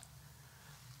about it.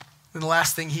 And the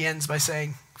last thing he ends by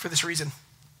saying, for this reason,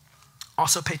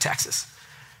 also pay taxes.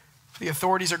 For the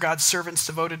authorities are God's servants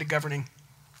devoted to governing.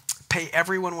 Pay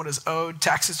everyone what is owed,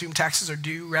 taxes to whom taxes are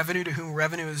due, revenue to whom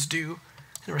revenue is due,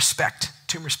 and respect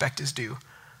to whom respect is due,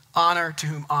 honor to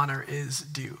whom honor is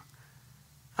due.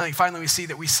 I think finally we see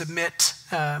that we submit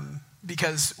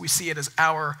because we see it as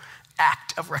our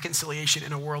act of reconciliation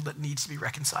in a world that needs to be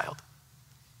reconciled.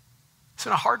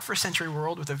 So in a hard first century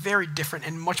world with a very different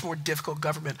and much more difficult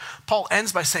government, Paul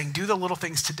ends by saying, do the little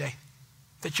things today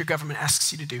that your government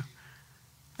asks you to do,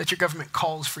 that your government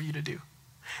calls for you to do.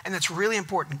 And that's really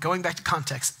important. Going back to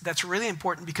context, that's really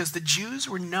important because the Jews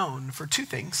were known for two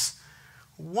things.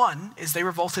 One is they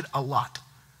revolted a lot,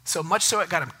 so much so it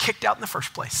got them kicked out in the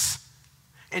first place.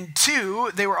 And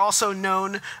two, they were also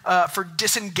known for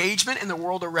disengagement in the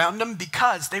world around them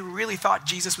because they really thought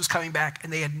Jesus was coming back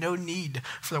and they had no need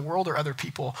for the world or other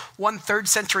people. One 3rd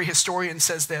century historian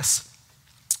says this.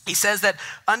 He says that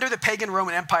under the pagan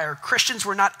Roman Empire, Christians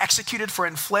were not executed for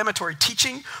inflammatory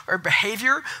teaching or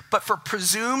behavior, but for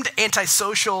presumed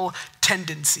antisocial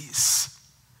tendencies.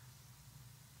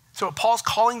 So what Paul's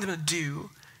calling them to do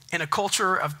in a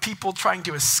culture of people trying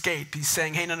to escape, he's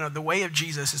saying, hey, no, the way of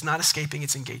Jesus is not escaping,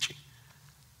 it's engaging.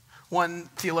 One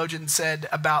theologian said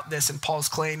about this in Paul's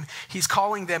claim, he's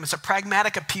calling them, it's a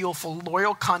pragmatic appeal for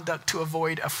loyal conduct to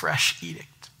avoid a fresh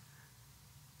edict.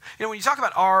 You know, when you talk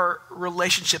about our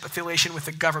relationship affiliation with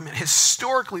the government,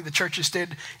 historically the church has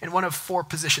stood in one of 4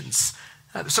 positions.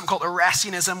 There's something called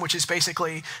Erastianism, which is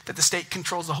basically that the state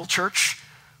controls the whole church.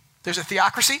 There's a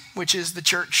theocracy, which is the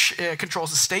church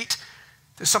controls the state.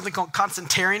 There's something called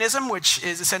Constantarianism, which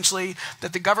is essentially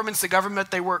that the government's the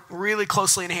government, they work really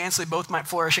closely in hand so they both might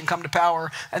flourish and come to power.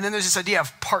 And then there's this idea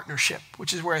of partnership,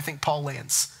 which is where I think Paul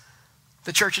lands.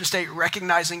 The church and state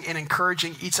recognizing and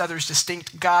encouraging each other's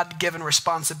distinct God-given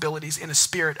responsibilities in a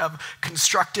spirit of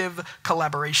constructive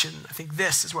collaboration. I think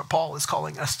this is what Paul is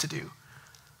calling us to do.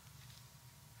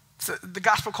 So the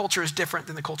gospel culture is different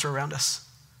than the culture around us.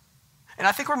 And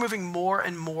I think we're moving more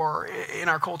and more in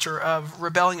our culture of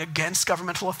rebelling against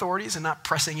governmental authorities and not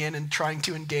pressing in and trying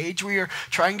to engage. We are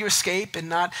trying to escape and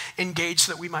not engage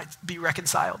so that we might be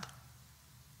reconciled.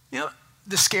 You know,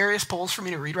 the scariest polls for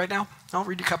me to read right now, I'll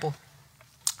read you a couple.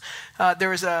 There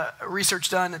was a research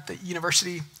done at the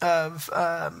University of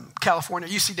California,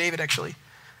 UC David actually,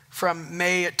 from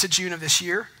May to June of this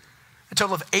year. A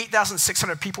total of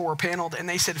 8,600 people were paneled, and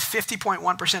they said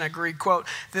 50.1% agreed, quote,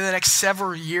 that in the next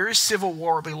several years, civil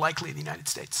war will be likely in the United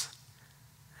States.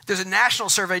 There's a national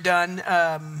survey done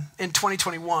in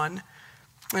 2021,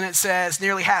 and it says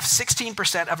nearly half,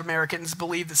 16% of Americans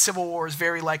believe that civil war is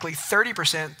very likely,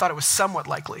 30% thought it was somewhat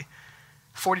likely,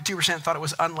 42% thought it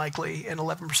was unlikely, and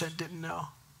 11% didn't know.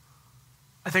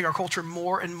 I think our culture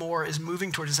more and more is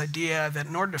moving towards this idea that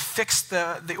in order to fix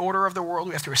the order of the world,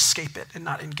 we have to escape it and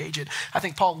not engage it. I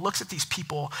think Paul looks at these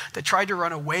people that tried to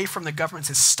run away from the government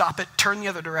and says, stop it, turn the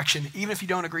other direction. Even if you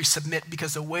don't agree, submit,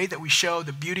 because the way that we show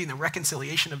the beauty and the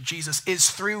reconciliation of Jesus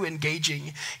is through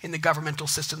engaging in the governmental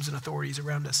systems and authorities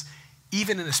around us,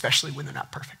 even and especially when they're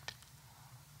not perfect.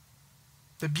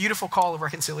 The beautiful call of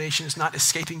reconciliation is not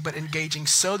escaping, but engaging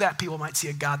so that people might see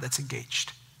a God that's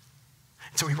engaged.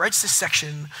 So he writes this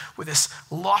section with this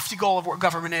lofty goal of what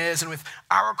government is and with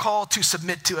our call to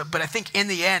submit to it. But I think in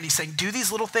the end, he's saying, do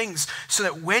these little things so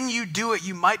that when you do it,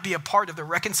 you might be a part of the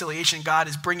reconciliation God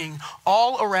is bringing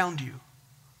all around you.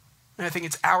 And I think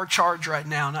it's our charge right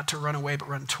now not to run away, but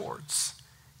run towards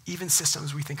even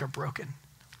systems we think are broken.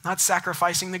 Not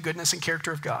sacrificing the goodness and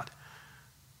character of God,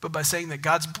 but by saying that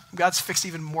God's fixed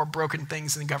even more broken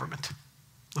things than government.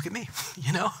 Look at me,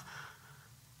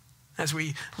 as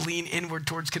we lean inward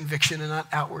towards conviction and not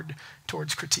outward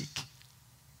towards critique.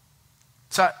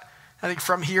 So I think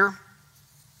from here,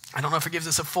 I don't know if it gives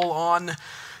us a full-on,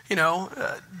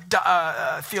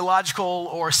 theological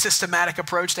or systematic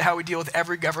approach to how we deal with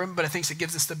every government, but I think it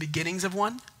gives us the beginnings of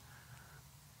one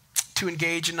to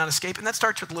engage and not escape. And that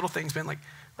starts with little things, man, like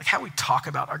how we talk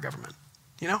about our government,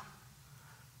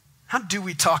 How do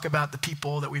we talk about the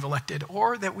people that we've elected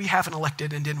or that we haven't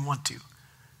elected and didn't want to?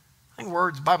 I think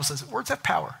words, the Bible says, words have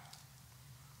power.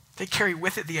 They carry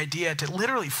with it the idea to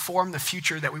literally form the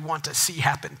future that we want to see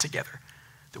happen together.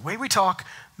 The way we talk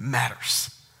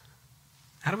matters.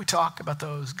 How do we talk about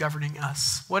those governing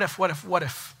us? What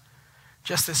if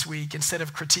just this week, instead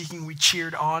of critiquing, we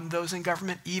cheered on those in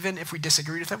government, even if we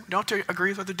disagreed with them? We don't have to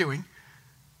agree with what they're doing,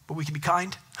 but we can be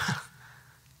kind.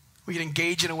 We can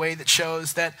engage in a way that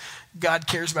shows that God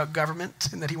cares about government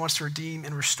and that he wants to redeem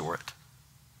and restore it.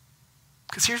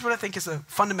 Because here's what I think is a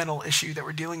fundamental issue that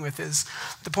we're dealing with is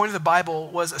the point of the Bible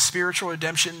was a spiritual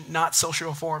redemption, not social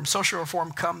reform. Social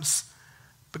reform comes,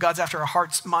 but God's after our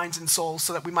hearts, minds, and souls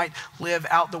so that we might live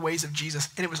out the ways of Jesus.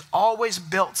 And it was always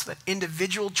built so that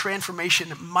individual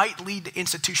transformation might lead to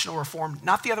institutional reform,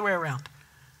 not the other way around.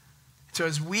 So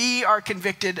as we are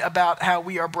convicted about how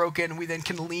we are broken, we then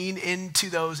can lean into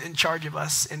those in charge of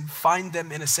us and find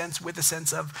them in a sense with a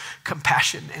sense of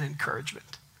compassion and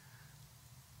encouragement.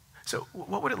 So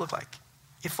what would it look like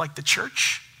if the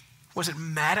church wasn't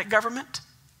mad at government,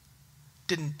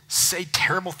 didn't say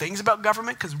terrible things about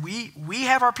government, because we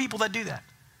have our people that do that.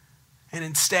 And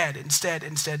instead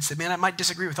said, man, I might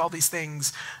disagree with all these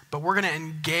things, but we're going to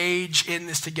engage in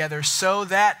this together so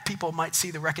that people might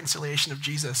see the reconciliation of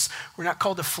Jesus. We're not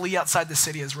called to flee outside the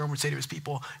city, as Rome would say to his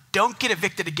people. Don't get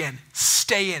evicted again.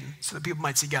 Stay in so that people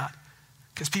might see God.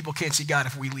 Because people can't see God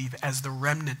if we leave as the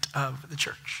remnant of the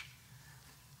church.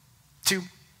 2,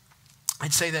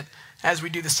 I'd say that as we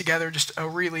do this together, just a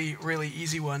really, really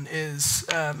easy one is,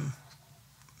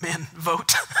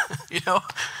 vote.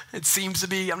 It seems to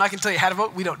be, I'm not going to tell you how to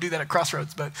vote. We don't do that at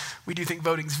Crossroads, but we do think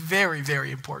voting's very, very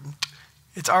important.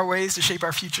 It's our ways to shape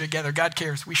our future together. God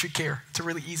cares. We should care. It's a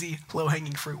really easy,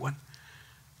 low-hanging fruit one.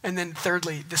 And then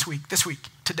thirdly, this week,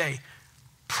 today,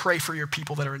 pray for your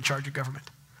people that are in charge of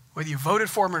government. Whether you voted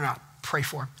for them or not, pray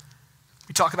for them.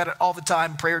 We talk about it all the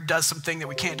time. Prayer does something that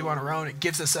we can't do on our own. It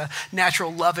gives us a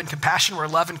natural love and compassion where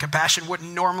love and compassion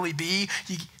wouldn't normally be.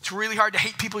 It's really hard to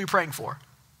hate people you're praying for.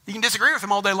 You can disagree with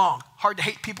them all day long. Hard to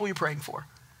hate people you're praying for.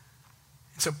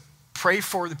 And so pray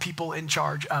for the people in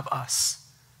charge of us.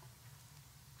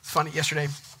 It's funny, yesterday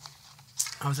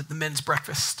I was at the men's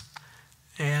breakfast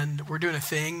and we're doing a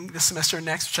thing this semester and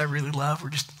next, which I really love. We're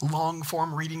just long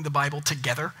form reading the Bible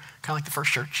together, kind of like the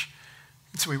first church.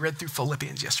 And so we read through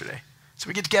Philippians yesterday. So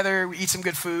we get together, we eat some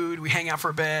good food, we hang out for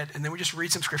a bit, and then we just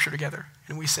read some scripture together.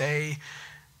 And we say,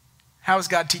 how is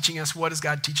God teaching us? What is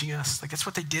God teaching us? That's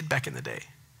what they did back in the day.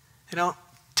 They don't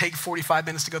take 45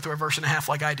 minutes to go through a verse and a half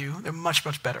like I do. They're much,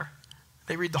 much better.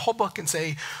 They read the whole book and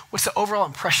say, what's the overall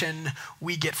impression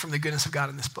we get from the goodness of God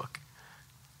in this book?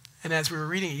 And as we were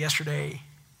reading it yesterday,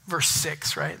 verse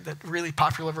 6, right? That really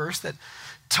popular verse that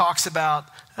talks about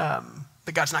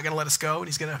that God's not going to let us go and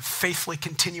he's going to faithfully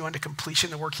continue unto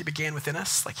completion the work he began within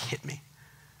us, hit me.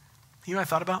 You know what I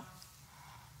thought about?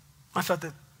 I thought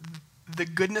that the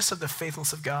goodness of the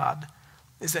faithfulness of God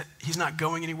is that he's not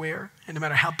going anywhere. And no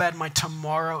matter how bad my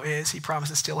tomorrow is, he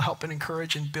promises still help and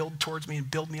encourage and build towards me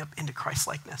and build me up into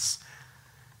Christ-likeness.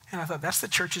 And I thought that's the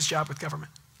church's job with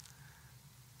government.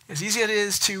 As easy as it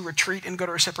is to retreat and go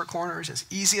to our separate corners, as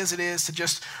easy as it is to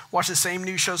just watch the same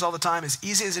news shows all the time, as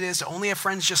easy as it is to only have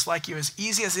friends just like you, as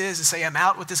easy as it is to say, I'm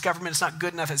out with this government, it's not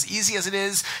good enough, as easy as it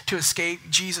is to escape,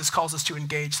 Jesus calls us to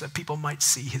engage so that people might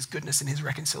see his goodness and his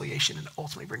reconciliation and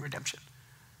ultimately bring redemption.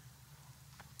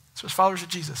 So as followers of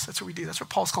Jesus, that's what we do. That's what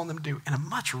Paul's calling them to do in a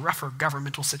much rougher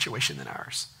governmental situation than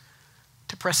ours.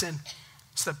 To press in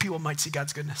so that people might see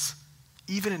God's goodness,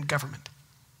 even in government.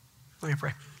 Let me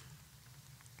pray.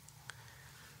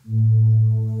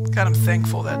 God, I'm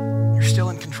thankful that you're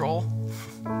still in control.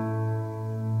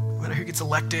 No matter who gets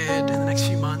elected in the next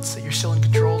few months, that you're still in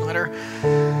control. No matter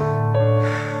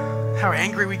how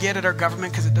angry we get at our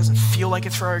government because it doesn't feel like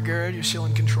it's for our good, you're still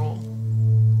in control.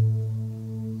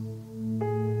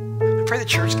 pray the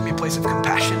church can be a place of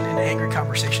compassion and angry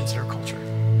conversations in our culture.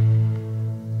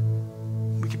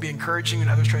 We can be encouraging when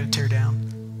others try to tear down.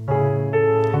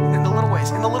 And in the little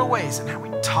ways, and how we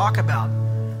talk about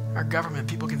our government,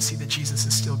 people can see that Jesus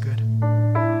is still good.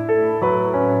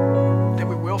 That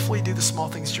we willfully do the small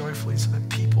things joyfully so that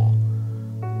people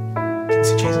can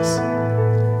see Jesus.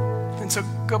 And so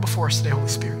go before us today, Holy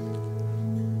Spirit,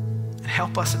 and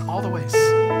help us in all the ways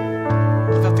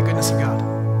live out the goodness of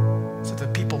God.